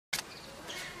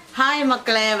Hi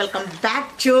Makkale, welcome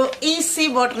back to Easy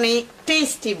Botany,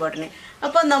 Tasty Botany.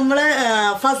 Now,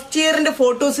 we first year in the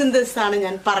photosynthesis.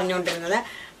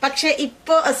 പക്ഷേ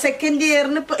ഇപ്പോ second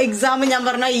ഇയറിന് exam ഞാൻ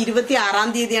പറഞ്ഞ 26-ാം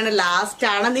തീയതിയാണ് last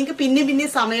ആണ്. നിങ്ങൾക്ക് പിന്നെ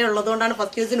സമയം ഉള്ളതുകൊണ്ടാണ്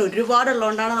ഫസ്റ്റ് ഇയേഴ്സിന് ഒരുപാട്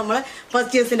ഉള്ളതുകൊണ്ടാണ് നമ്മൾ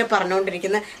ഫസ്റ്റ് ഇയേഴ്സിന്റെ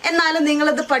പറഞ്ഞുകൊണ്ടിരിക്കുന്നത്. എന്നാലും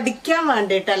നിങ്ങളത് പഠിക്കാൻ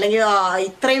വേണ്ടിയിട്ട് അല്ലെങ്കിൽ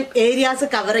ഇത്രയും ഏരിയാസ്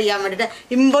കവർ ചെയ്യാൻ വേണ്ടിയിട്ട്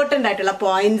ഇമ്പോർട്ടന്റ് ആയിട്ടുള്ള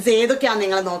പോയിന്റ്സ് ഏതൊക്കെയാണ്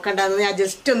നിങ്ങൾ നോക്കേണ്ടതെന്ന് ഞാൻ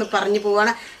ജസ്റ്റ് ഒന്ന് പറഞ്ഞു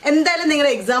പോവാണ്. എന്തായാലും നിങ്ങൾ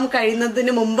എക്സാം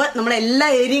കഴിയുന്നതിന് മുമ്പ് നമ്മൾ എല്ലാ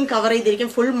ഏരിയയും കവർ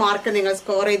ചെയ്തിരിക്കും. ഫുൾ മാർക്ക് നിങ്ങൾ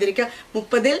സ്കോർ ചെയ്തിരിക്കും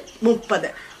 30-ൽ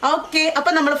 30. ഓക്കെ, അപ്പൊ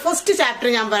നമ്മൾ ഫസ്റ്റ് ചാപ്റ്റർ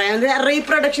ഞാൻ പറയുന്നത്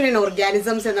റീപ്രൊഡക്ഷൻ ഇൻ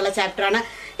ഓർഗാനിസംസ് എന്നുള്ള ചാപ്റ്റർ ആണ്.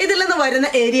 ഇതിൽ നിന്ന് വരുന്ന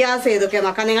ഏരിയാസ് ഏതൊക്കെ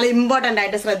നോക്കാം. നിങ്ങൾ ഇമ്പോർട്ടന്റ്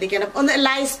ആയിട്ട് ശ്രദ്ധിക്കണം. ഒന്ന്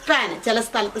ലൈഫ് സ്പാൻ. ചില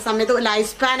സമയത്ത് ലൈഫ്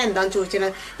സ്പാൻ എന്താണെന്ന്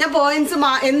ചോദിച്ചിരുന്നത് ഞാൻ പോയിന്റ്സ്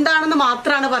എന്താണെന്ന്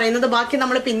മാത്രമാണ് പറയുന്നത്, ബാക്കി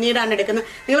നമ്മൾ പിന്നീടാണ് എടുക്കുന്നത്.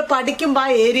 നിങ്ങൾ പഠിക്കുമ്പോൾ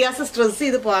ആ ഏരിയാസ് സ്ട്രെസ്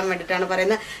ചെയ്ത് പോകാൻ വേണ്ടിയിട്ടാണ്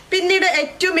പറയുന്നത്. പിന്നീട്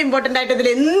ഏറ്റവും ഇമ്പോർട്ടന്റ് ആയിട്ട് ഇതിൽ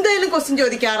എന്തായാലും ക്വസ്റ്റ്യൻ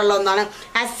ചോദിക്കാറുള്ള ഒന്നാണ്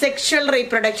അസെക്ഷൽ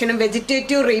റീപ്രൊഡക്ഷനും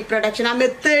വെജിറ്റേറ്റീവ് റീപ്രൊഡക്ഷൻ. ആ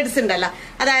മെത്തേഡ്സ് ഉണ്ടല്ലോ,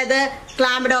 അതായത്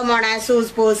Chlamydomonas,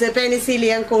 സൂസ്പോസ്,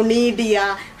 Penicillium, conidia,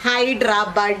 hydra,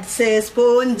 buds,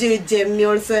 sponge,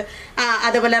 gemmules,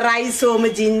 അതുപോലെ rhizome,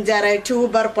 ginger,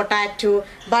 tuber, potato,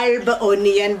 bulb,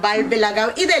 onion, bulb,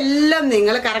 ലഗാവ്. ഇതെല്ലാം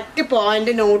നിങ്ങൾ കറക്റ്റ്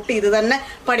പോയിന്റ് നോട്ട് ചെയ്ത് തന്നെ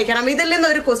പഠിക്കണം. ഇതിൽ നിന്ന്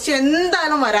ഒരു ക്വസ്റ്റ്യൻ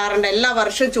എന്തായാലും വരാറുണ്ട്, എല്ലാ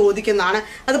വർഷവും ചോദിക്കുന്നതാണ്.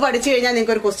 അത് പഠിച്ചു കഴിഞ്ഞാൽ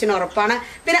നിങ്ങൾക്ക് ഒരു ക്വസ്റ്റ്യൻ ഉറപ്പാണ്.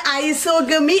 പിന്നെ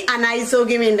ഐസോഗമി,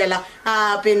 അനൈസോഗമി ഉണ്ടല്ലോ,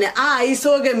 പിന്നെ ആ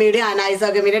ഐസോഗമിയുടെ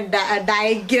അനൈസോഗമിയുടെ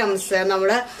ഡയഗ്രംസ്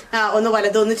നമ്മൾ ഒന്ന്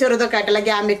വലുതൊന്ന് ചെറുതൊക്കെ ആയിട്ടുള്ള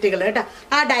ഗ്യാമെറ്റുകൾ കേട്ടോ,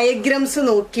 ആ ഡയഗ്രംസ്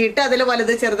നോക്കിയിട്ട് അതിൽ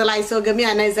വലുത് ചെറുതുള്ള ഐസോഗമി,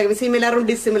 അനൈസോഗമി, സിമിലറും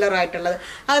ഡിസിമിലറും ആയിട്ടുള്ളത്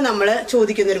അത് നമ്മൾ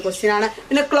ചോദിക്കുന്ന ഒരു ക്വസ്റ്റ്യൻ ആണ്.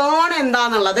 പിന്നെ ക്ലോൺ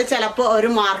എന്താന്നുള്ളത് ചിലപ്പോൾ ഒരു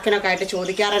മാർക്കിനൊക്കെ ആയിട്ട്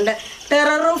ചോദിക്കാറുണ്ട്.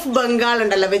 ടെറർ ഓഫ് ബംഗാൾ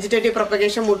ഉണ്ടല്ലോ, വെജിറ്റേറ്റീവ്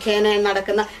പ്രൊപ്പഗേഷൻ മുഖേന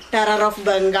നടക്കുന്ന ടെറർ ഓഫ്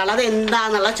ബംഗാൾ, അത്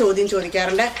എന്താന്നുള്ള ചോദ്യം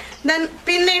ചോദിക്കാറുണ്ട്. ദെൻ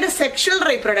പിന്നീട് സെക്ഷൽ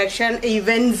റീപ്രൊഡക്ഷൻ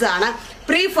ഇവന്റ്സ് ആണ്.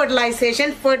 Pre fertilisation,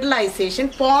 fertilisation,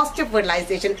 post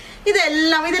fertilisation,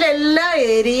 ഇതിലെല്ലാ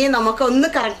ഏരിയയും നമുക്ക് ഒന്ന്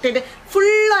കറക്റ്റ് ആയിട്ട്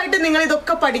ഫുള്ളായിട്ട് നിങ്ങൾ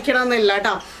ഇതൊക്കെ പഠിക്കണം എന്നില്ല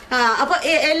കേട്ടോ. അപ്പൊ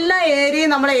എല്ലാ ഏരിയയും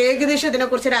നമ്മൾ ഏകദേശം ഇതിനെ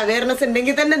കുറിച്ചൊരു അവയർനെസ്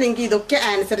ഉണ്ടെങ്കിൽ തന്നെ നിങ്ങൾക്ക് ഇതൊക്കെ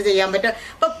ആൻസർ ചെയ്യാൻ പറ്റും.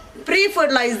 അപ്പൊ പ്രീ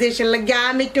ഫെർട്ടിലൈസേഷനിൽ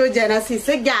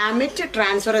ഗാമിറ്റോജനസിസ്, ഗാമിറ്റ്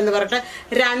ട്രാൻസ്ഫർ എന്ന് പറഞ്ഞിട്ട്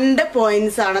 2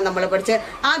 പോയിന്റ്സ് ആണ് നമ്മൾ പഠിച്ചത്.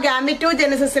 ആ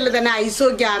ഗാമിറ്റോജനസിസിൽ തന്നെ ഐസോ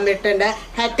ഗാമിറ്റ് ഉണ്ട്,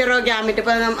 ഹെറ്ററോ ഗാമിറ്റ്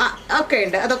ഒക്കെ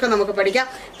ഉണ്ട്, അതൊക്കെ നമുക്ക് പഠിക്കാം.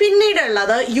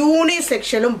 പിന്നീടുള്ളത്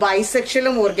യൂണിസെക്ഷലും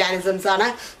ബൈസെക്ഷലും ഓർഗാനിസംസ് ആണ്.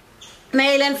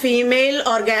 Male and female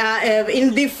in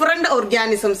different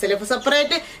ഓർഗാനിസംസിൽ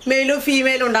separate മെയിലും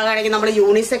ഫീമെയിലും ഉണ്ടാകുകയാണെങ്കിൽ നമ്മൾ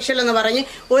യൂണിസെക്ഷൽ എന്ന് പറഞ്ഞ്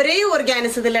ഒരേ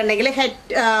ഓർഗാനിസത്തിൽ ഉണ്ടെങ്കിൽ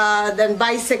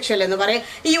ബൈസെക്ഷൽ എന്ന് പറയും.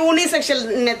 ഈ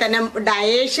യൂണിസെക്ഷലിനെ തന്നെ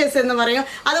ഡയേഷ്യസ് എന്ന് പറയും.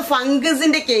 അത്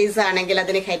ഫംഗസിന്റെ കേസ് ആണെങ്കിൽ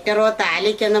അതിന് ഹെറ്ററോ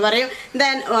താലിക് എന്ന് പറയും.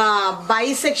 ദെൻ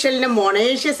ബൈസെക്ഷലിന്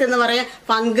മൊണേഷ്യസ് എന്ന് പറയും.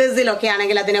 ഫംഗസിലൊക്കെ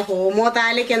ആണെങ്കിൽ അതിന്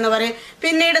ഹോമോതാലിക് എന്ന് പറയും.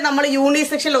 പിന്നീട് നമ്മൾ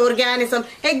യൂണിസെക്ഷൽ ഓർഗാനിസം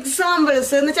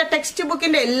എക്സാമ്പിൾസ് എന്ന് വെച്ചാൽ ടെക്സ്റ്റ്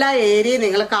ബുക്കിന്റെ എല്ലാ ഏരിയയും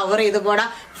നിങ്ങൾ കവർ ചെയ്ത് പോടാ,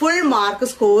 ഫുൾ മാർക്ക്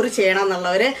സ്കോർ ചെയ്യണം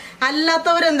എന്നുള്ളവര്.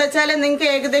 അല്ലാത്തവർ എന്താ വെച്ചാൽ നിങ്ങൾക്ക്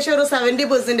ഏകദേശം ഒരു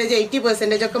 70%,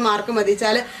 80% ഒക്കെ മാർക്ക്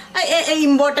മതിച്ചാൽ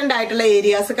ഇമ്പോർട്ടന്റ് ആയിട്ടുള്ള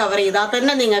ഏരിയാസ് കവർ ചെയ്താൽ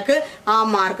തന്നെ നിങ്ങൾക്ക് ആ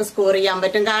മാർക്ക് സ്കോർ ചെയ്യാൻ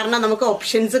പറ്റും. കാരണം നമുക്ക്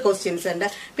ഓപ്ഷൻസ് ക്വസ്റ്റ്യൻസ് ഉണ്ട്.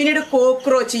 പിന്നീട്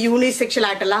കോക്രോച്ച്, യൂണിസെക്ഷൽ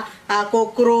ആയിട്ടുള്ള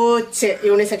കോക്രോച്ച്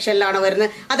യൂണിസെക്ഷനിലാണ് വരുന്നത്.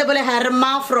 അതേപോലെ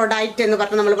ഹെർമാഫ്രോഡൈറ്റ് എന്ന്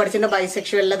പറഞ്ഞ് നമ്മൾ പഠിച്ചിട്ടുണ്ട്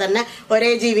ബൈസെക്ഷലിൽ തന്നെ,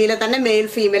 ഒരേ ജീവിയിൽ തന്നെ മെയിൽ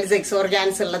ഫീമെയിൽ സെക്സ്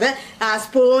ഓർഗാൻസ് ഉള്ളത്.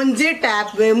 സ്പോഞ്ച്,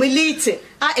 ടാപ്പ്, ലീച്ച്,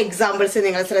 ആ എക്സാമ്പിൾസ്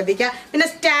നിങ്ങൾ ശ്രദ്ധിക്കുക. പിന്നെ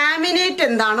സ്റ്റാമിനേറ്റ്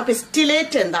എന്താണ്,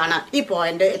 പിസ്റ്റിലേറ്റ് എന്താണ്, ഈ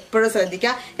പോയിന്റ് എപ്പോഴും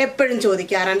ശ്രദ്ധിക്കുക, എപ്പോഴും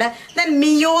ചോദിക്കാറുണ്ട്. ദെൻ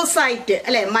മിയോസൈറ്റ്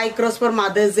അല്ലെ, മൈക്രോസ്പോർ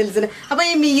മദേഴ്സിൽസിന്. അപ്പൊ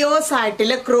ഈ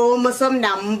മിയോസൈറ്റില് ക്രോമസോം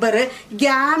നമ്പർ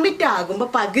ഗ്യാമിറ്റ് ആകുമ്പോൾ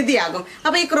പകുതിയാകും.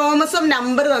 അപ്പൊ ഈ ക്രോമസോം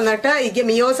നമ്പർ തന്നിട്ട് ഈ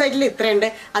മിയോസൈറ്റിൽ ഇത്രയുണ്ട്,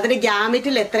 അതിന്റെ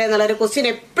ഗ്യാമിറ്റിൽ എത്രയെന്നുള്ള ഒരു ക്വസ്റ്റ്യൻ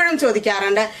എപ്പോഴും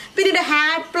ചോദിക്കാറുണ്ട്. പിന്നീട്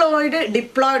ഹാപ്ലോയിഡ്,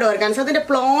 ഡിപ്ലോയിഡ് ഓർഗാൻസ്, അതിന്റെ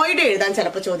പ്ലോയിഡ് എഴുതാൻ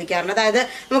ചിലപ്പോൾ ചോദിക്കാറുണ്ട്. അതായത്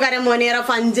നമുക്കറിയാം മൊനീറ,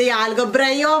 ഫഞ്ചൈ, ആൽഗ,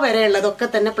 ബ്രയോ വരെ ഉള്ളതൊക്കെ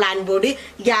തന്നെ പ്ലാന്റ് ബോഡി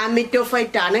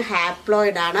ഗ്യാമിറ്റോഫൈറ്റ് ആണ്,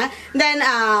 ഹാപ്ലോയിഡ് ആണ്. ദെൻ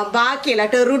ബാക്കിയുള്ള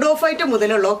ടെറിഡോഫൈറ്റ്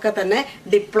മുതലുള്ളതൊക്കെ തന്നെ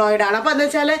ഡിപ്ലോയിഡ് ആണ്. അപ്പൊ എന്താ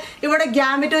വെച്ചാൽ ഇവിടെ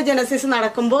ഗ്യാമിറ്റോജനസിസ്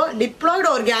നടക്കുമ്പോൾ ഡിപ്ലോയിഡ്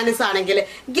ഓർഗാനിസം ആണെങ്കിൽ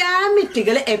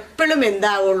ഗ്യാമിറ്റുകൾ എപ്പോഴും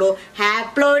എന്താവുള്ളൂ,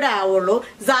 ഹാപ്ലോയിഡ് ആവുള്ളൂ.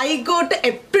 സൈഗോട്ട്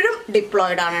എപ്പോഴും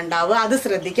ഡിപ്ലോയിഡ് ആണ് ഉണ്ടാവുക, അത്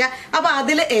ശ്രദ്ധിക്കുക. അപ്പൊ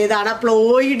അതിൽ ഏതാണ്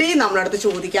പ്ലോയിഡി നമ്മളടുത്ത്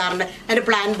ചോദിക്കാറുണ്ട്, അതിന്റെ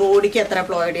പ്ലാന്റ് ബോഡിക്ക് എത്ര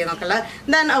പ്ലോയിഡി എന്നൊക്കെ ഉള്ളത്.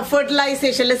 ദെൻ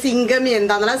ഫെർട്ടിലൈസേഷനിലെ സിംഗമി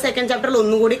എന്താണെന്നുള്ള സെക്കൻഡ് ചാപ്റ്ററിൽ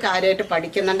ഒന്നുകൂടി കാര്യമായിട്ട്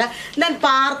പഠിക്കുന്നുണ്ട്. ദെൻ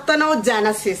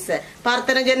പാർത്തനോജനസിസ്,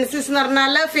 പാർത്തനോജനസിസ് എന്ന്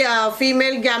പറഞ്ഞാൽ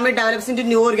female gamut develops into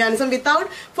new organism without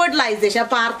fertilisation.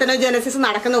 Parthenogenesis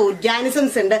നടക്കുന്ന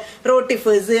ഓർഗാനിസംസ് ഉണ്ട്,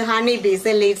 റോട്ടിഫേഴ്സ്, ഹണി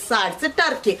ബീസ്, ലിസാർഡ്സ്,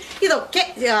 ടർക്കി, ഇതൊക്കെ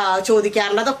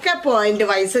ചോദിക്കാറുണ്ട്. അതൊക്കെ പോയിന്റ്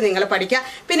വൈസ് നിങ്ങൾ പഠിക്കുക.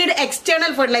 പിന്നീട്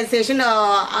external fertilisation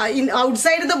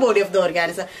outside the body of the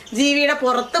organism, ജീവിയുടെ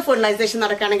പുറത്ത് ഫെർട്ടിലൈസേഷൻ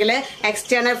നടക്കുകയാണെങ്കിൽ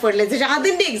എക്സ്റ്റേണൽ ഫെർട്ടിലൈസേഷൻ,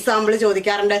 അതിന്റെ എക്സാമ്പിൾ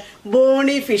ചോദിക്കാറുണ്ട്.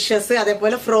 ബോണി ഫിഷസ്,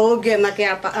 അതേപോലെ ഫ്രോഗ് എന്നൊക്കെ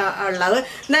ഉള്ളത്.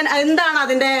 എന്താണ്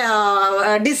അതിന്റെ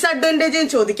ഡിസഡ്വാൻറ്റേജ്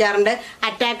ചോദിക്കാറുണ്ട്.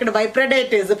 അറ്റാക്ഡ് ബൈ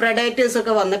പ്രഡേറ്റേഴ്സ്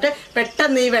ഒക്കെ വന്നിട്ട്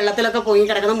പെട്ടെന്ന് ഈ വെള്ളത്തിലൊക്കെ പൊങ്ങി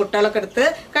കിടക്കുന്ന മുട്ടകളൊക്കെ എടുത്ത്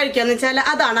കഴിക്കാന്ന് വെച്ചാൽ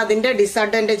അതാണ് അതിന്റെ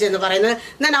ഡിസഡ്വാൻറ്റേജ് എന്ന് പറയുന്നത്.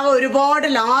 എന്നാൽ അവ ഒരുപാട്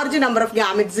ലാർജ് നമ്പർ ഓഫ്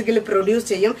ഗാമിറ്റ്സുകൾ പ്രൊഡ്യൂസ്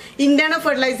ചെയ്യും. ഇന്റേണൽ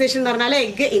ഫെർട്ടിലൈസേഷൻ എന്ന് പറഞ്ഞാൽ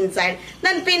egg inside.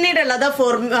 Then പിന്നീടുള്ളത്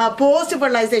post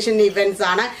fertilisation events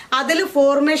ആണ്. അതിൽ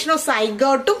formation of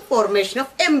സൈഗോട്ടും formation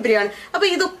of embryo ആണ്. അപ്പൊ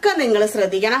ഇതൊക്കെ നിങ്ങൾ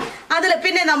ശ്രദ്ധിക്കണം.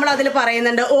 പിന്നെ നമ്മൾ അതിൽ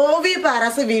പറയുന്നുണ്ട് ഓവി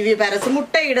പാരസ് വിവി പാരസ്,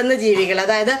 മുട്ടയിടുന്ന ജീവികൾ,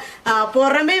 അതായത്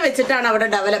പുറമേ വെച്ചിട്ടാണ് അവിടെ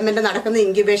ഡെവലപ്മെന്റ് നടക്കുന്ന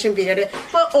ഇൻക്യുബേഷൻ പീരീഡ്.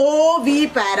 ഇപ്പൊ OV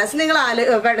പാരസ് നിങ്ങൾ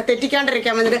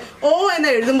തെറ്റിക്കാണ്ടിരിക്കാൻ വേണ്ടിട്ട് O എന്ന്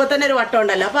എഴുതുമ്പോൾ തന്നെ ഒരു വട്ടം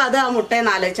ഉണ്ടല്ലോ, അപ്പൊ അത് ആ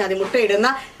മുട്ടയെന്ന് ആലോചിച്ചാൽ മതി.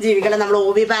 മുട്ടയിടുന്ന ജീവികളെ നമ്മൾ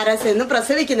OV പാരസ് എന്നും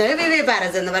പ്രസവിക്കുന്നത് വിവി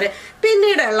പാരസ് എന്ന് പറയും.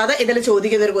 പിന്നീടുള്ളത് ഇതിൽ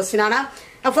ചോദിക്കുന്ന ഒരു ക്വസ്റ്റ്യൻ ആണ്.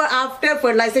 അപ്പൊ ആഫ്റ്റർ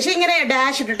ഫെർട്ടിലൈസേഷൻ ഇങ്ങനെ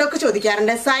ഡാഷ് ഇട്ടിട്ടൊക്കെ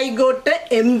ചോദിക്കാറുണ്ട്. Zygote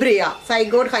എംബ്രിയ,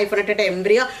 zygote ഹൈഫനറ്റിട്ട്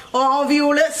എംബ്രിയ,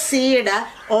 ഓവ്യൂള് seed,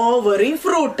 ovary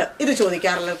fruit, ഇത്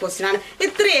ചോദിക്കാറുള്ള ക്വസ്റ്റ്യൻ ആണ്.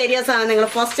 ഇത്ര ഏരിയാസ് ആണ് നിങ്ങൾ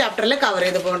ഫസ്റ്റ് ചാപ്റ്ററിൽ കവർ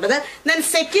ചെയ്ത് പോകേണ്ടത്. ദെൻ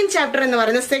സെക്കൻഡ് ചാപ്റ്റർ എന്ന്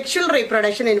പറയുന്നത് sexual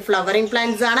reproduction in flowering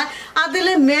plants ആണ്. അതിൽ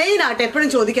മെയിൻ ആയിട്ട് എപ്പോഴും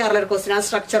ചോദിക്കാറുള്ള ഒരു ക്വസ്റ്റ്യൻ ആണ്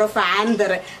സ്ട്രക്ചർ ഓഫ്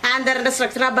ആന്തർ. ആന്തറിന്റെ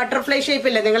സ്ട്രക്ചർ, ആ ബട്ടർഫ്ലൈ ഷേപ്പ്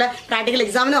ഇല്ലേ, നിങ്ങൾ പ്രാക്ടിക്കൽ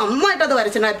എക്സാമിന് നന്നായിട്ട് അത്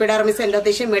വരച്ചിട്ടുണ്ട്. Epidermis,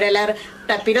 എൻഡോത്തീഷ്യം, middle layer,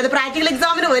 ടപ്പീറ്റ്. അത് പ്രാക്ടിക്കൽ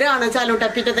എക്സാമിന് വരുവാണെന്ന് വെച്ചാലും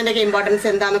ടപ്പീറ്റത്തിന്റെ ഇമ്പോർട്ടൻസ്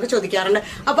എന്താണെന്നൊക്കെ ചോദിക്കാറുണ്ട്.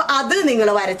 അപ്പൊ അത് നിങ്ങൾ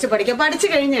വരച്ച് പഠിച്ചു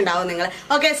കഴിഞ്ഞിട്ടുണ്ടാവും നിങ്ങൾ.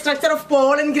 Okay, structure of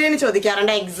pollen grain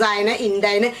ചോദിക്കാറുണ്ട്. എക്സൈന്,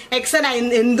 ഇൻഡൈന്, എക്സൻ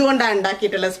എന്തുകൊണ്ടാണ്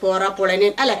ഉണ്ടാക്കിയിട്ടുള്ളത്, സ്പോറ,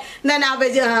 പൊളനിയൻ അല്ലെ. ദെൻ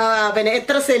പിന്നെ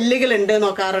എത്ര സെല്ലുകൾ ഉണ്ട്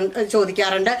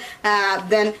ചോദിക്കാറുണ്ട്.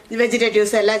 Then vegetative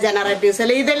cell, generative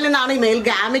cell, ഇതിൽ നിന്നാണ് ഈ മെയിൽ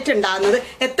ഗാമിറ്റ് ഉണ്ടാകുന്നത്,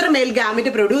 എത്ര മെയിൽ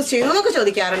ഗാമിറ്റ് പ്രൊഡ്യൂസ് ചെയ്യുന്നു എന്നൊക്കെ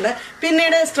ചോദിക്കാറുണ്ട്.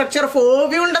 പിന്നീട് സ്ട്രക്ചർ ഓഫ്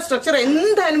ഓവ്യൂളിന്റെ സ്ട്രക്ചർ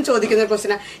എന്തായാലും ചോദിക്കുന്ന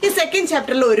ക്വസ്റ്റ്യൻ. ഈ സെക്കൻഡ്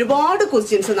ചാപ്റ്ററിൽ ഒരുപാട്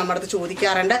ക്വസ്റ്റ്യൻസ് നമ്മുടെ അടുത്ത്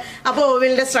ചോദിക്കാറുണ്ട്. അപ്പോൾ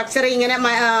ഓവ്യൂളിന്റെ സ്ട്രക്ചർ ഇങ്ങനെ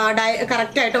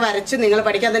കറക്റ്റ് ആയിട്ട് വരച്ച് നിങ്ങൾ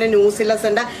പഠിക്കുക. അതിന് ന്യൂസിലസ്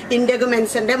ഉണ്ട്,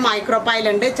 ഇൻഡഗുമെന്റ്സ് ഉണ്ട്, മൈക്രോപൈൽ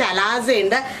ഉണ്ട്, ചലാസ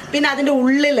ഉണ്ട്. പിന്നെ അതിന്റെ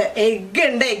ഉള്ളിൽ എഗ്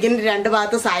ഉണ്ട്, എഗിന്റെ രണ്ട്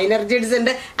ഭാഗത്ത് സൈനർജിഡ്സ്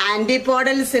ഉണ്ട്,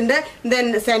 ആന്റിപോഡൽസ് ഉണ്ട്. ദെൻ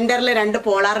സെന്ററിൽ 2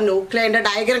 പോളാർ ന്യൂക്ലിയ ഉണ്ട്.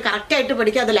 ഡയഗ്രാം കറക്റ്റ് ആയിട്ട്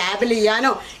പഠിക്കുക. അത് ലാബിൽ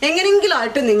ചെയ്യാനോ എങ്ങനെയെങ്കിലും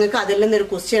ആയിട്ട് നിങ്ങൾക്ക് അതിൽ നിന്നൊരു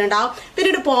ക്വസ്റ്റ്യൻ ഉണ്ടാവും.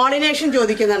 പിന്നീട് പോളിനേഷൻ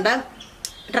ചോദിക്കുന്നുണ്ട്,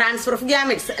 ട്രാൻസ്ഫർ ഓഫ്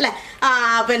ഗ്യാമിറ്റ്സ് അല്ലെ.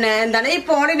 പിന്നെ എന്താണ് ഈ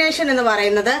പോളിനേഷൻ എന്ന്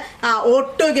പറയുന്നത്?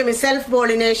 Autogamy, self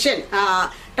pollination,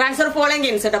 transfer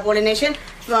following കേട്ടോ. പോളിനേഷൻ,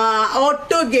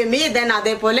 ഓട്ടോഗമി, ദെൻ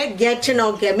അതേപോലെ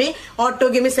ഗെറ്റനോഗമി.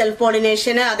 ഓട്ടോഗമി സെൽഫ്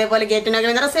പോളിനേഷൻ, അതേപോലെ ഗെറ്റനോഗമി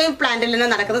എന്ന് പറഞ്ഞാൽ സെയിം പ്ലാന്റിൽ നിന്ന്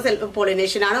നടക്കുന്ന സെൽഫ്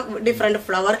പോളിനേഷൻ ആണ്, ഡിഫറെന്റ്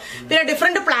ഫ്ലവർ. പിന്നെ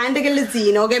ഡിഫറെന്റ് പ്ലാന്റുകളിൽ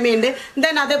സീനോഗമി ഉണ്ട്.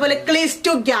 ദെൻ അതേപോലെ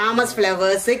ക്ലിസ്റ്റോഗ്യാമസ്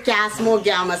ഫ്ലവേഴ്സ്,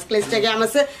 കാസ്മോഗ്യാമസ്.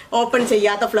 ക്ലിസ്റ്റോഗ്യാമസ് ഓപ്പൺ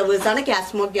ചെയ്യാത്ത ഫ്ലവേഴ്സ് ആണ്,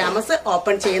 കാസ്മോഗ്യാമസ്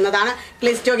ഓപ്പൺ ചെയ്യുന്നതാണ്.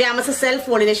 ക്ലിസ്റ്റോഗ്യാമസ് സെൽഫ്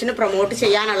പോളിനേഷന് പ്രൊമോട്ട്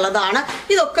ചെയ്യാനുള്ളതാണ്.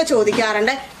 ഇതൊക്കെ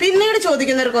ചോദിക്കാറുണ്ട്. പിന്നീട്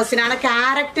ചോദിക്കുന്ന ഒരു ക്വസ്റ്റ്യൻ ആണ്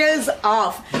characters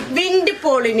of wind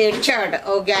pollinated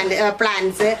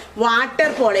plants, water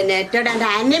pollinated and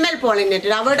animal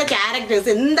pollinated. അവരുടെ ക്യാരക്ടേഴ്സ്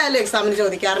എന്തായാലും എക്സാമിന്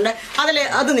ചോദിക്കാറുണ്ട്.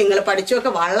 അത് നിങ്ങൾ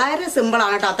പഠിച്ചൊക്കെ വളരെ സിമ്പിൾ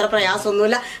ആണ് കേട്ടോ, അത്ര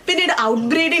പ്രയാസമൊന്നുമില്ല. പിന്നീട് ഔട്ട്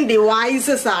ബ്രീഡിംഗ്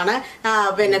ഡിവൈസസ് ആണ്.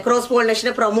 പിന്നെ ക്രോസ്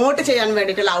പോളിനേഷനെ പ്രൊമോട്ട് ചെയ്യാൻ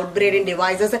വേണ്ടിയിട്ടുള്ള ഔട്ട് ബ്രീഡിംഗ്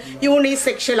ഡിവൈസസ്.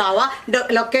 യൂണിസെക്ഷൽ ആവുക,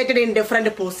 located in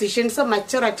different positions,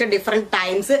 മച്ചുർ at different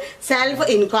times, self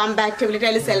incompatibility,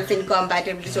 അതിൽ സെൽഫ്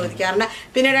ഇൻകോമ്പാറ്റബിലിറ്റി ചോദിക്കാറുണ്ട്.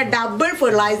 പിന്നീട് ഡബിൾ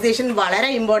ഫെർട്ടിലൈസേഷൻ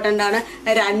വളരെ ഇമ്പോർട്ടന്റ് ആണ്.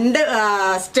 2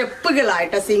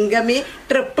 സ്റ്റെപ്പുകളായിട്ട് സിംഗമി,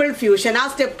 ട്രിപ്പിൾ ഫ്യൂഷൻ, ആ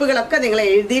സ്റ്റെപ്പുകളൊക്കെ നിങ്ങൾ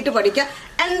എഴുതിയിട്ട് പഠിക്കുക.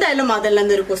 എന്തായാലും അതിൽ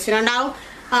നിന്നൊരു ക്വസ്റ്റ്യൻ ഉണ്ടാവും.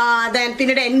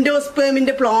 പിന്നീട്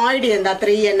എൻഡോസ്പേമിന്റെ പ്ലോയിഡ് എന്താ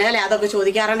 3N അല്ലെ, അതൊക്കെ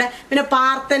ചോദിക്കാറുണ്ട്. പിന്നെ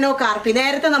പാർത്തനോ കാർപ്പി,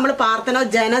 നേരത്തെ നമ്മൾ പാർത്തനോ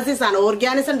ജനസിസ് ആണ്,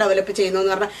 ഓർഗാനിസം ഡെവലപ്പ് ചെയ്യുന്നു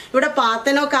എന്ന് പറഞ്ഞാൽ. ഇവിടെ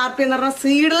പാർത്തനോ കാർപ്പി എന്ന് പറഞ്ഞാൽ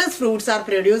seedless fruits are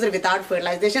produced without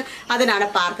fertilisation, അതിനാണ്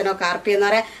പാർത്തനോ കാർപ്പി എന്ന്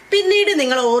പറയാം. പിന്നീട്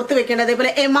നിങ്ങൾ ഓർത്ത് വെക്കേണ്ടത്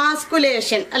അതേപോലെ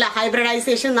എമാസ്കുലേഷൻ അല്ല,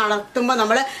 ഹൈബ്രിഡൈസേഷൻ നടത്തുമ്പോൾ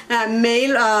നമ്മൾ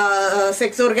മെയിൽ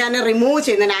സെക്സ് ഓർഗാനെ റിമൂവ്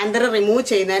ചെയ്യുന്നതിന്, ആന്തർ റിമൂവ്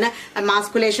ചെയ്യുന്നതിന്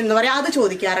എമാസ്കുലേഷൻ എന്ന് പറയാം, അത്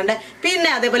ചോദിക്കാറുണ്ട്.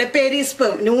 പിന്നെ അതേപോലെ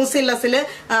പെരിസ്പേം, ന്യൂസില്ലസിൽ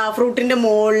ഫ്രൂട്ടിന്റെ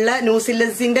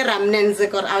ന്യൂസിലസിന്റെ റെമനൻസ്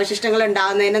അവശിഷ്ടങ്ങൾ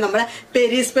ഉണ്ടാകുന്നതിന് നമ്മൾ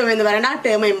പെരിസ്പം എന്ന് പറയുന്നത്, ആ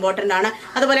ടേം ഇമ്പോർട്ടന്റ് ആണ്.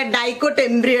 അതുപോലെ ഡൈക്കോട്ട്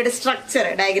എംബ്രിയോയുടെ സ്ട്രക്ചർ,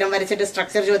 ഡയഗ്രാം വരച്ചിട്ട്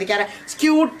സ്ട്രക്ചർ ചോദിക്കാറ്.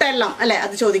 സ്ക്യൂട്ടെല്ലാം അല്ലെ,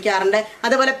 അത് ചോദിക്കാറുണ്ട്.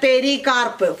 അതുപോലെ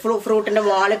പെരികാർപ്പ്, ഫ്രൂട്ടിന്റെ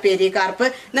വാള് പെരികാർപ്പ്.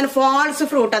 ദെൻ ഫാൾസ്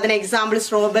ഫ്രൂട്ട്, അതിന് എക്സാമ്പിൾ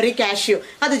സ്ട്രോബെറി, കാഷ്യൂ,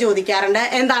 അത് ചോദിക്കാറുണ്ട്.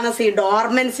 എന്താണ്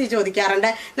ഡോർമൻസി ചോദിക്കാറുണ്ട്.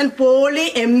 Then poly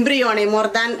embryony, more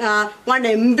than 1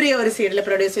 embryo ഒരു സീഡിൽ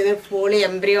പ്രൊഡ്യൂസ് ചെയ്യുന്നത് പോളി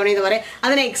എംബ്രിയോണി എന്ന് പറയും.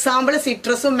 അതിന് എക്സാമ്പിൾ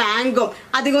സിട്രസും മാംഗോ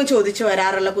അധികം ചോദിച്ചു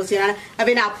വരാറുള്ള ക്വസ്റ്റ്യനാണ്.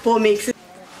 പിന്നെ അപ്പോമിക്സ്.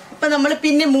 അപ്പൊ നമ്മൾ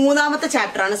പിന്നെ 3ാമത്തെ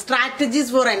ചാപ്റ്റർ ആണ്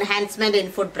strategies four enhancement in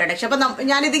food production. അപ്പൊ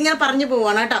ഞാനിതിങ്ങനെ പറഞ്ഞു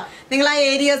പോവാണ് കേട്ടോ. നിങ്ങൾ ആ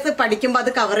ഏരിയാസ് പഠിക്കുമ്പോൾ അത്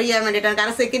കവർ ചെയ്യാൻ വേണ്ടിയിട്ടാണ്.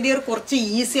 കാരണം സെക്കൻഡ് ഇയർ കുറച്ച്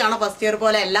ഈസിയാണ്, ഫസ്റ്റ് ഇയർ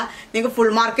പോലെ അല്ല. നിങ്ങൾക്ക്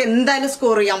ഫുൾ മാർക്ക് എന്തായാലും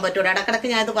സ്കോർ ചെയ്യാൻ പറ്റൂല.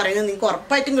 ഇടക്കിടക്ക് ഞാൻ ഇത് പറയുന്നത് നിങ്ങൾക്ക്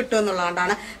ഉറപ്പായിട്ടും കിട്ടും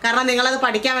എന്നുള്ളതുകൊണ്ടാണ്. കാരണം നിങ്ങളത്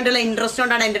പഠിക്കാൻ വേണ്ടിയുള്ള ഇൻട്രസ്റ്റ്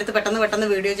കൊണ്ടാണ് എൻ്റെ അടുത്ത് പെട്ടെന്ന്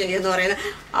വീഡിയോ ചെയ്യുമെന്ന് പറയുന്നത്.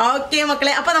 ഓക്കെ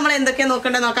മക്കളെ, അപ്പൊ നമ്മൾ എന്തൊക്കെയാണ്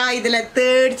നോക്കേണ്ടത് നോക്കാം. ഇതിലെ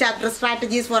 3rd chapter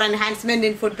strategies four enhancement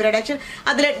in food production.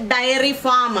 അതിൽ ഡയറി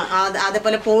ഫാം,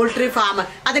 അതേപോലെ പോൾട്രി ഫാം,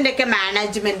 അതിന്റെയൊക്കെ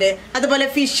മാനേജ്മെന്റ്, അതുപോലെ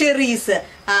ഫിഷറീസ്,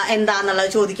 എന്താന്നുള്ളത്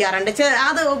ചോദിക്കാറുണ്ട്.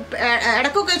 അത്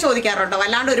ഇടയ്ക്കൊക്കെ ചോദിക്കാറുണ്ടോ,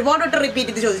 അല്ലാണ്ട് ഒരുപാട് വട്ടം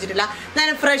റിപ്പീറ്റ് ചെയ്ത് ചോദിച്ചിട്ടില്ല. ഞാൻ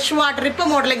ഫ്രഷ് വാട്ടർ ഇപ്പൊ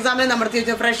മോഡൽ എക്സാമിൽ നമ്മൾ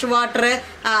ചോദിച്ചു ഫ്രഷ് വാട്ടർ,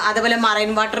 അതുപോലെ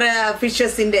മറൈൻ വാട്ടർ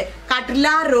ഫിഷസിന്റെ കട്ല,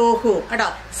 രോഹു കേട്ടോ,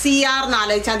 CR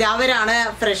ആലോചിച്ചാൽ മതി, അവരാണ്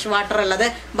ഫ്രഷ് വാട്ടർ ഉള്ളത്.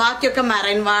 ബാക്കിയൊക്കെ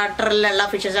മറൈൻ വാട്ടറിലുള്ള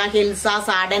ഫിഷസ്, ഹിൽസ,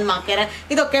 സാഡൻ, മക്കര,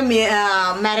 ഇതൊക്കെ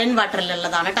മറൈൻ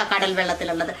വാട്ടറിലുള്ളതാണ് കേട്ടോ, കടൽ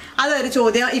വെള്ളത്തിലുള്ളത്. അതൊരു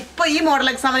ചോദ്യം ഇപ്പൊ ഈ മോഡൽ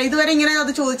എക്സാമിന് ഇതുവരെ ഇങ്ങനെ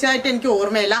അത് ചോദിച്ചതായിട്ട് എനിക്ക്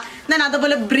ഓർമ്മയില്ല. ഞാൻ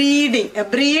അതുപോലെ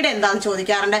ബ്രീഡ് എന്താന്ന്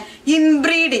ചോദിക്കാറുണ്ട്.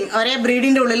 ഇൻബ്രീഡിങ്, ഒരേ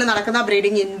ബ്രീഡിന്റെ ഉള്ളിൽ നടക്കുന്ന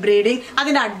ബ്രീഡിങ്, ഇൻബ്രീഡിങ്,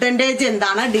 അതിന്റെ അഡ്വാൻറ്റേജ്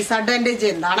എന്താണ്, ഡിസഡ്വാൻറ്റേജ്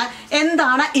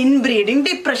എന്താണ് ഇൻബ്രീഡിങ്,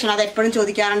 ഡിപ്രഷൻ, അത് എപ്പോഴും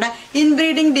ചോദിക്കാറുണ്ട്.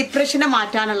 Inbreeding ഡിപ്രഷനെ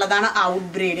മാറ്റാനുള്ളതാണ്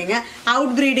out breeding.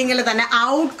 ഔട്ട് ബ്രീഡിങ്ങിൽ തന്നെ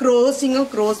ഔട്ട് ക്രോസിങ്ങും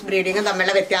ക്രോസ് ബ്രീഡിങ്ങും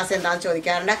തമ്മിലുള്ള വ്യത്യാസം എന്താണെന്ന്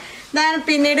ചോദിക്കാറുണ്ട്.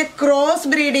 പിന്നീട് ക്രോസ്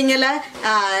ബ്രീഡിങ്ങില്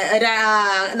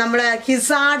നമ്മള്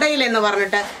ഹിസാഡയിൽ എന്ന്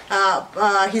പറഞ്ഞിട്ട്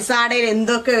ഹിസാഡയിൽ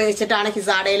എന്തൊക്കെ വെച്ചിട്ടാണ്,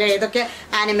 ഹിസാഡയിൽ ഏതൊക്കെ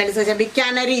ആനിമൽസ് വെച്ചാൽ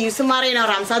ബിക്കാനറി, ഈസുമാറീനോ,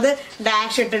 റാംസ്, അത്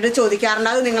ഡാഷ് ഇട്ടിട്ട് ചോദിക്കാറുണ്ട്.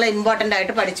 അത് നിങ്ങൾ ഇമ്പോർട്ടന്റ്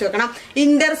ആയിട്ട് പഠിച്ചു വെക്കണം.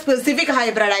 ഇന്റർ സ്പെസിഫിക്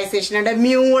ഹൈബ്രിഡൈസേഷൻ ഉണ്ട്.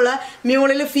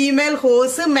 മ്യൂളിൽ ഫീമെയിൽ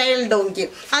ഹോഴ്സ്, മെയിൽ ഡോങ്കി,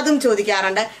 അതും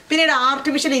ചോദിക്കാറുണ്ട്. പിന്നീട്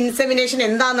ആർട്ടിഫിഷ്യൽ ഇൻസെമിനേഷൻ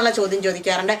എന്താന്നുള്ള ചോദ്യം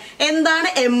ചോദിക്കാറുണ്ട്. എന്താണ്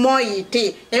MOET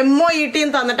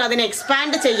തന്നിട്ട് അതിനെ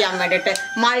എക്സ്പാൻഡ് ചെയ്യാൻ വേണ്ടിയിട്ട്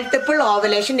multiple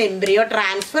ovulation embryo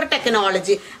transfer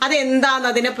technology, അത് എന്താന്ന്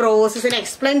അതിന്റെ പ്രോസസ്സിനെ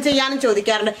എക്സ്പ്ലെയിൻ ചെയ്യാനും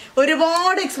ചോദിക്കാറുണ്ട്.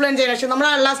 ഒരുപാട് എക്സ്പ്ലെയിൻ ചെയ്യാൻ, പക്ഷെ നമ്മൾ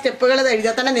എല്ലാ സ്റ്റെപ്പുകൾ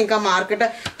എഴുതിയാൽ തന്നെ നിങ്ങൾക്ക് മാർക്ക് കിട്ടും.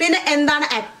 പിന്നെ എന്താണ്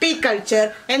അപ്പിക്കൾച്ചർ,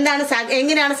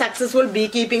 എങ്ങനെയാണ് സക്സസ്ഫുൾ ബീ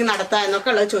കീപ്പിംഗ് നടത്തുക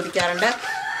എന്നൊക്കെ ഉള്ളത് ചോദിക്കാറുണ്ട്.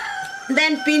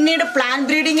 പിന്നീട് plant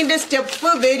ബ്രീഡിങ്ങിന്റെ step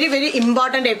very very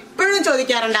important, എപ്പോഴും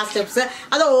ചോദിക്കാറുണ്ട് ആ സ്റ്റെപ്സ്.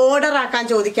 അത് ഓർഡർ ആക്കാൻ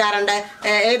ചോദിക്കാറുണ്ട്.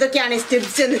 ഏതൊക്കെയാണ് ഈ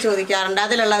സ്റ്റെപ്സ് എന്ന് ചോദിക്കാറുണ്ട്.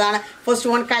 അതിലുള്ളതാണ് first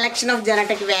one collection of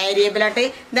genetic variability,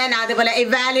 അതുപോലെ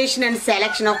evaluation and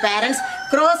selection of parents,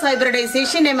 cross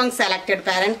hybridisation among selected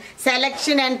parents,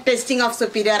 selection and testing of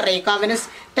superior recombinants,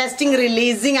 testing,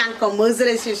 releasing and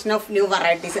commercialisation of new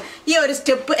varieties. ഈ ഒരു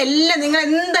step എല്ലാം നിങ്ങൾ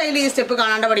എന്തായാലും ഈ step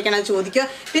കാണാണ്ട് പഠിക്കണം ചോദിക്കുക.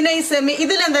 പിന്നെ ഈ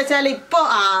ഇതിലെന്താ വെച്ചാൽ ഇപ്പോൾ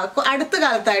അടുത്ത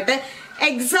കാലത്തായിട്ട്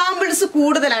എക്സാമ്പിൾസ്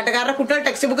കൂടുതലായിട്ട്, കാരണം കുട്ടികൾ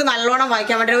ടെക്സ്റ്റ് ബുക്ക് നല്ലോണം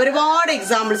വായിക്കാൻ വേണ്ടി ഒരുപാട്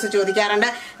എക്സാമ്പിൾസ് ചോദിക്കാറുണ്ട്.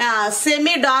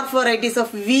 Semi dark varieties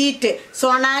of wheat,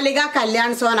 സോണാലിക,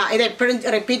 Kalyan Sona, ഇത് എപ്പോഴും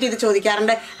റിപ്പീറ്റ് ചെയ്ത്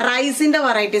ചോദിക്കാറുണ്ട്. റൈസിന്റെ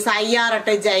വെറൈറ്റീസ്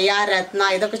IR8, ജയ,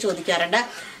 രത്ന, ഇതൊക്കെ ചോദിക്കാറുണ്ട്.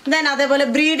 അതേപോലെ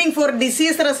ബ്രീഡിംഗ് ഫോർ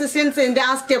ഡിസീസ് റെസിസ്റ്റൻസിന്റെ ആ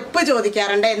സ്റ്റെപ്പ്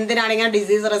ചോദിക്കാറുണ്ട്. എന്തിനാണ് ഇങ്ങനെ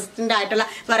ഡിസീസ് റെസിസ്റ്റന്റ് ആയിട്ടുള്ള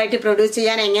വെറൈറ്റി പ്രൊഡ്യൂസ്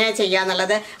ചെയ്യാൻ, എങ്ങനെ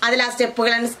ചെയ്യാന്നുള്ളത്. അതിൽ ആ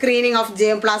സ്റ്റെപ്പുകളാണ് screening of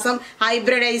germ plasm,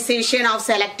 hybridisation of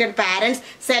selected parents,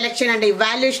 selection and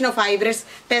evaluation of hybrids,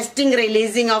 testing,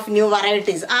 releasing of new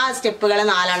varieties. ആ സ്റ്റെപ്പുകൾ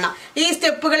 4 ഈ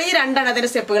സ്റ്റെപ്പുകൾ, ഈ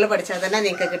 2 സ്റ്റെപ്പുകൾ പഠിച്ചാൽ തന്നെ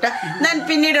നിങ്ങൾക്ക് കിട്ടും.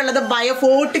 പിന്നീടുള്ളത്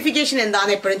ബയോഫോർട്ടിഫിക്കേഷൻ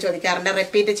എന്താണെന്ന് എപ്പോഴും ചോദിക്കാറുണ്ട്,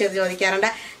 റിപ്പീറ്റ് ചെയ്ത്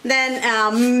ചോദിക്കാറുണ്ട്.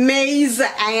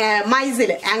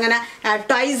 മൈസിൽ അങ്ങനെ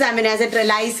ട്വൈസ് അമിനോ ആസിഡ്,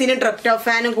 ലൈസിനും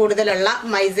ട്രിപ്റ്റോഫാനും കൂടുതലുള്ള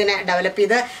മൈസിനെ ഡെവലപ്പ്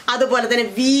ചെയ്ത്. അതുപോലെ തന്നെ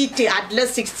വീറ്റ്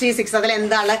അറ്റ്ലസ് 66, അതിൽ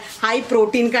എന്താണ് ഹൈ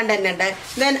പ്രോട്ടീൻ കണ്ടന്റ് ഉണ്ട്.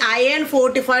 അയൺ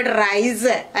ഫോർട്ടിഫൈഡ്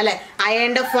റൈസ്, അല്ലെ,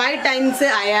 അയണിന്റെ 5 ടൈംസ്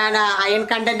അയൺ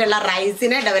കണ്ടന്റ് ഉള്ള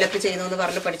റൈസിനെ ഡെവലപ്പ് ചെയ്യുന്നു എന്ന്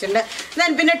പറഞ്ഞ് പഠിച്ചിട്ടുണ്ട്.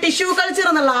 പിന്നെ ടിഷ്യൂ കൾച്ചർ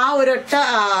എന്നുള്ള ആ ഒരൊറ്റ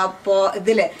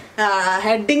ഇതില്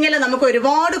ഹെഡിങ്ങിൽ നമുക്ക്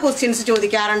ഒരുപാട് ക്വസ്റ്റ്യൻസ്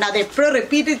ചോദിക്കാറുണ്ട്. അത് എപ്പോഴും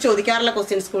റിപ്പീറ്റ് ചോദിക്കാറുള്ള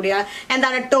ക്വസ്റ്റ്യൻസ് കൂടിയാണ്.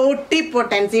 എന്താണ് ടോട്ടി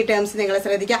പൊട്ടൻസി ടേംസ് നിങ്ങൾ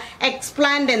ശ്രദ്ധിക്കുക.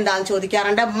 എക്സ്പ്ലാന്റ് എന്താണെന്ന്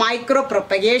ചോദിക്കാറുണ്ട്. മൈക്രോ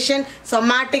പ്രൊപ്പഗേഷൻ,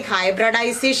 സൊമാറ്റിക്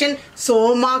ഹൈബ്രിഡൈസേഷൻ,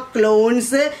 സോമ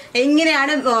ക്ലോൺസ്,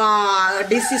 എങ്ങനെയാണ്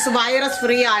ഡിസീസ് വൈറസ്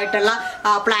ഫ്രീ ആയിട്ടുള്ള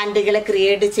പ്ലാന്റുകൾ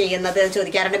ക്രിയേറ്റ് ചെയ്യുന്നത്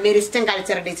ചോദിക്കാറുണ്ട്. മെരിസ്റ്റം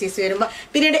കൾച്ചർ ഡിസീസ് വരുമ്പോൾ.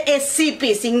 പിന്നീട്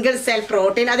SCP, സിംഗിൾ സെൽ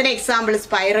പ്രോട്ടീൻ, അതിന് എക്സാമ്പിൾ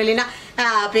സ്പൈറലിന.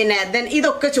 പിന്നെ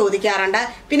ഇതൊക്കെ ചോദിക്കാറുണ്ട്.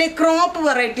 പിന്നെ ക്രോപ്പ്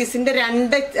വെറൈറ്റീസിന്റെ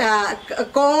 2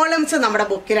 കോളംസ് നമ്മുടെ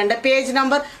ബുക്കിലുണ്ട്. Page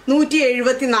number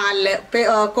 174,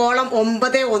 column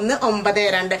 9(1),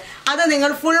 9(2). അത്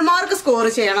നിങ്ങൾ ഫുൾ മാർക്ക് സ്കോർ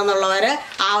ചെയ്യണം എന്നുള്ളവര്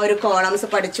ആ ഒരു കോളംസ്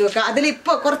പഠിച്ചു വെക്കുക.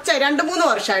 അതിലിപ്പോ കുറച്ച് 2-3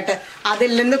 വർഷമായിട്ട് അതിൽ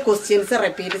നിന്ന് ക്വസ്റ്റ്യൻസ്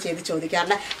റിപ്പീറ്റ് ചെയ്ത്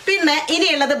ചോദിക്കാറുണ്ട്. പിന്നെ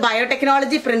ഇനിയുള്ളത്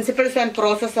ബയോടെക്നോളജി പ്രിൻസിപ്പിൾസ് ആൻഡ്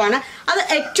പ്രോസസ് ആണ്. അത്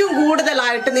ഏറ്റവും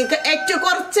കൂടുതലായിട്ട് നിങ്ങൾക്ക് ഏറ്റവും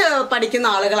കുറച്ച് പഠിക്കുന്ന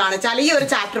ആളുകളാണ് വെച്ചാൽ ഈ ഒരു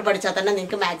ചാപ്റ്റർ പഠിച്ചാൽ തന്നെ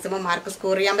നിങ്ങൾക്ക് മാക്സിമം മാർക്ക്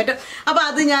സ്കോർ ചെയ്യാൻ പറ്റും. അപ്പൊ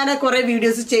അത് ഞാൻ കുറെ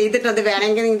വീഡിയോസ് ചെയ്തിട്ടുണ്ട്,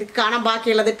 വേണമെങ്കിൽ നിങ്ങൾക്ക് കാണാൻ.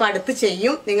 ബാക്കിയുള്ളത് ഇപ്പൊ അടുത്ത്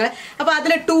ചെയ്യും നിങ്ങൾ. അപ്പൊ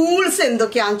അതിലെ ടൂൾസ്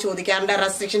എന്തൊക്കെയാണെന്ന് ചോദിക്കാറുണ്ട്.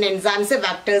 Restriction enzymes,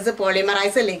 vectors,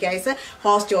 polymerise, ലിഗൈസ്,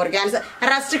 host organs.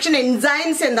 Restriction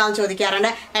enzymes എന്താണെന്ന്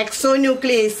ചോദിക്കാറുണ്ട്.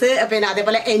 എക്സോന്യൂക്ലിയേസ്, പിന്നെ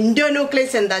അതേപോലെ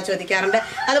എൻഡോന്യൂക്ലിയസ് എന്താ ചോദിക്കാറുണ്ട്.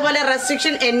 അതുപോലെ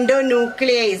റെസ്ട്രിക്ഷൻ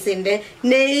എൻഡോന്യൂക്ലിയേസിന്റെ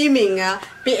നെയിമിങ്,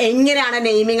 എങ്ങനെയാണ്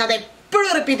നെയിമിങ്, അത്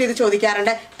എപ്പോഴും റിപ്പീറ്റ് ചെയ്ത്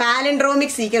ചോദിക്കാറുണ്ട്.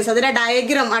 പാലൻഡ്രോമിക് സീക്വൻസ്, അതിന്റെ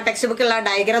ഡയഗ്രാം, ആ ടെക്സ്റ്റ് ബുക്കിലുള്ള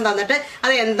ഡയഗ്രാം തന്നിട്ട്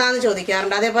അത് എന്താന്ന്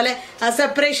ചോദിക്കാറുണ്ട്. അതേപോലെ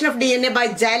separation of DNA by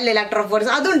gel ഇലക്ട്രോഫോർസ്,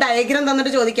 അതും ഡയഗ്രാം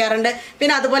തന്നിട്ട് ചോദിക്കാറുണ്ട്.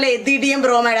 പിന്നെ അതുപോലെ എഥിഡിയം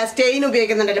bromide, stain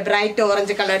ഉപയോഗിക്കുന്നുണ്ടല്ലോ, bright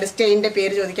orange coloured സ്റ്റെയിന്റെ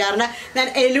പേര് ചോദിക്കാറുണ്ട്. ഞാൻ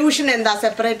എലൂഷൻ എന്താ,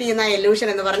 സെപ്പറേറ്റ് ചെയ്യുന്ന എലൂഷൻ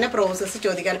എന്ന് പറഞ്ഞ പ്രോസസ്സ്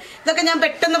ചോദിക്കാറുണ്ട്. ഇതൊക്കെ ഞാൻ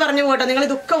പെട്ടെന്ന് പറഞ്ഞു പോട്ടെ, നിങ്ങൾ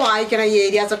ഇതൊക്കെ വായിക്കണം, ഈ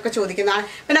ഏരിയാസ് ഒക്കെ ചോദിക്കുന്നതാണ്.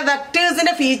 പിന്നെ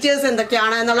വെക്ടേഴ്സിന്റെ ഫീച്ചേഴ്സ്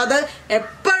എന്തൊക്കെയാണ് എന്നുള്ളത്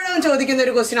എപ്പോഴും എപ്പോഴും ചോദിക്കുന്ന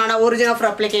ഒരു ക്വസ്റ്റ്യൻ ആണ് ഒറിജിൻ ഓഫ്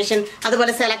റെപ്ലിക്കേഷൻ,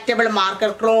 അതുപോലെ സെലക്ടബിൾ മാർക്കർ,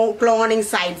 ക്ലോണിംഗ്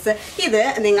സൈറ്റ്സ്. ഇത്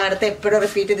നിങ്ങളുടെ അടുത്ത് എപ്പോഴും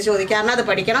റിപ്പീറ്റ് ചെയ്ത് ചോദിക്കാറുണ്ട്. അത്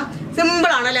പഠിക്കണം.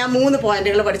 സിമ്പിൾ ആണല്ലേ, ആ 3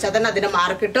 പോയിന്റുകൾ പഠിച്ചാൽ തന്നെ അതിന്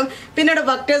മാർക്ക് കിട്ടും. പിന്നീട്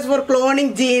വെക്ടേഴ്സ് ഫോർ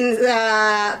ക്ലോണിംഗ് ജീൻസ്,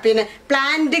 പിന്നെ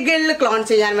പ്ലാന്റുകളിൽ ക്ലോൺ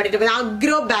ചെയ്യാൻ വേണ്ടിയിട്ട്, പിന്നെ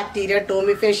അഗ്രോ ബാക്ടീരിയ,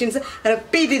 ടോമിഫേഷ്യൻസ്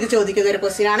റിപ്പീറ്റ് ചെയ്ത് ചോദിക്കുന്ന ഒരു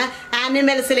ക്വസ്റ്റ്യൻ ആണ്.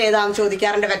 ആനിമൽസിൽ ഏതാണെന്ന്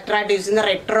ചോദിക്കാറുണ്ട്. വെക്ടറായിട്ട് യൂസ് ചെയ്യുന്ന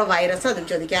റെട്രോ വൈറസ്, അതും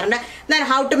ചോദിക്കാറുണ്ട്. Then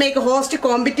how to make host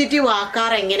competitive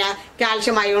ആക്കാറ് എങ്ങനെയാ,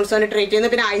 കാൽഷ്യം അയോൺസോനെ ട്രീറ്റ്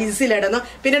ചെയ്യുന്നു, പിന്നെ ഐസിൽ ഇടുന്നു,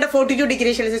 പിന്നീട് 42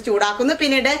 ഡിഗ്രി സെൽഷ്യസ് ചൂടാക്കുന്നു,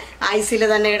 പിന്നീട് ഐസിൽ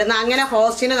തന്നെ ഇടുന്നു. അങ്ങനെ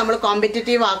ഹോസ്റ്റിനെ നമ്മൾ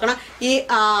കോമ്പറ്റീറ്റീവ് ആക്കണം, ഈ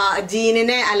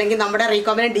ജീനിനെ അല്ലെങ്കിൽ നമ്മുടെ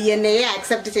റീകോമ്പിനന്റ് DNA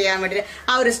ആക്സെപ്റ്റ് ചെയ്യാൻ വേണ്ടിയിട്ട്.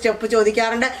 ആ ഒരു സ്റ്റെപ്പ്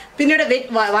ചോദിക്കാറുണ്ട്. പിന്നീട്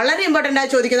വളരെ ഇമ്പോർട്ടന്റ് ആയി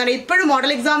ചോദിക്കുന്നതാണ്, ഇപ്പോഴും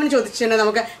മോഡൽ എക്സാമിന് ചോദിച്ചിട്ടുണ്ട്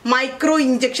നമുക്ക്, മൈക്രോ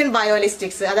ഇഞ്ചക്ഷൻ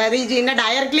ബയോളിസ്റ്റിക്സ്. അതായത് ഈ ജീനെ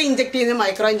ഡയറക്ട്ലി ഇഞ്ചക്ട് ചെയ്യുന്ന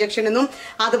മൈക്രോ ഇഞ്ചക്ഷൻ എന്നും,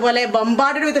 അതുപോലെ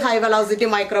ബംബാർഡഡ് with high velocity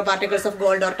micro particles of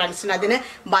gold or tungsten, അതിന്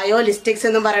ബയോലിസ്റ്റിക്സ്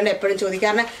എന്നും പറയുന്നത് എപ്പോഴും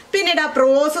ചോദിക്കാറുണ്ട്. പിന്നീട് ആ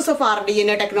പ്രോസസ് ഓഫ്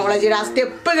RDNA ടെക്നോളജിയുടെ ആ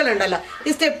സ്റ്റെപ്പുകൾ ഉണ്ടല്ലോ,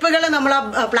 ഈ സ്റ്റെപ്പുകൾ നമ്മൾ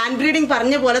പ്ലാന്റ് ബ്രീഡിംഗ്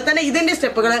പറഞ്ഞ പോലെ തന്നെ ഇതിന്റെ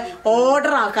സ്റ്റെപ്പുകൾ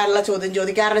ഓർഡർ ആക്കാനുള്ള ചോദ്യം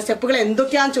ചോദിക്കാറുണ്ട്. സ്റ്റെപ്പുകൾ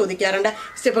എന്തൊക്കെയാണെന്ന് ചോദിക്കാറുണ്ട്.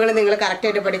 സ്റ്റെപ്പുകൾ നിങ്ങൾ കറക്റ്റ്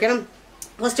ആയിട്ട് പഠിക്കണം.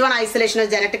 First one, isolation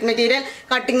of genetic material,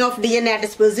 cutting of DNA at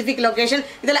specific location.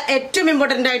 ഇതിൽ ഏറ്റവും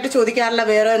ഇമ്പോർട്ടന്റ് ആയിട്ട് ചോദിക്കാറുള്ള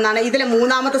വേറെ എന്നാണ്, ഇതിലെ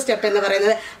 3ാമത്തെ സ്റ്റെപ്പ് എന്ന്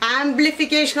പറയുന്നത്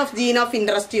amplification of gene of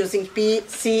interest using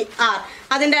PCR.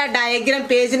 അതിന്റെ ഡയഗ്രാം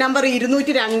പേജ് നമ്പർ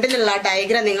 202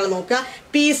 ഡയഗ്രാം നിങ്ങൾ നോക്കുക.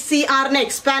 PCR-നെ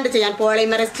എക്സ്പാൻഡ് ചെയ്യാൻ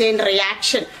പോളിമറൈസ് ചെയിൻ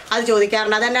റിയാക്ഷൻ, അത്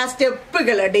ചോദിക്കാറുണ്ട്. അതിന്റെ ആ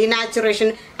സ്റ്റെപ്പുകൾ ഡിനാച്ചുറേഷൻ,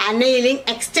 അനൈലിംഗ്,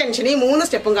 എക്സ്റ്റൻഷൻ, ഈ 3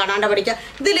 സ്റ്റെപ്പും കാണാണ്ട് പഠിക്കുക.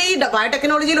 ഇതിൽ ഈ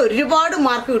ബയോടെക്നോളജിയിൽ ഒരുപാട്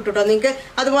മാർക്ക് കിട്ടുട്ടോ നിങ്ങൾക്ക്.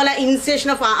 അതുപോലെ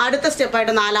ഇൻസേഷൻ ഓഫ് അടുത്ത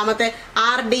സ്റ്റെപ്പായിട്ട് 4ാമത്തെ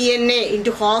RDNA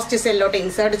ഇൻറ്റു ഹോസ്റ്റ് സെല്ലോട്ട്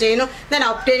ഇൻസേർട്ട് ചെയ്യുന്നു. Then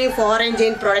obtaining foreign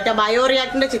Jain product,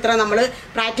 ബയോറിയാക്ടറിന്റെ ചിത്രം നമ്മൾ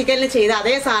പ്രാക്ടിക്കലിന് ചെയ്ത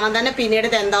അതേ സാധനം തന്നെ പിന്നീട്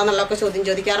എന്താണെന്നുള്ളതൊക്കെ ചോദ്യം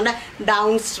ചോദിക്കാറുണ്ട്.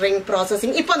 Down string processing.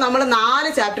 ഇപ്പൊ നമ്മൾ 4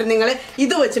 ചാപ്റ്റർ നിങ്ങൾ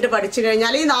ഇത് വെച്ചിട്ട് പഠിച്ചു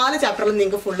കഴിഞ്ഞാൽ ഈ 4 ചാപ്റ്ററിൽ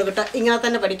നിങ്ങൾക്ക് ഫുള്ള് കിട്ടും. ഇങ്ങനെ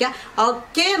തന്നെ പഠിക്കാം.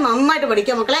 ഓക്കെ, നന്നായിട്ട്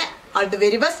പഠിക്കാം മക്കളെ. All the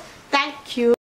very best. Thank you.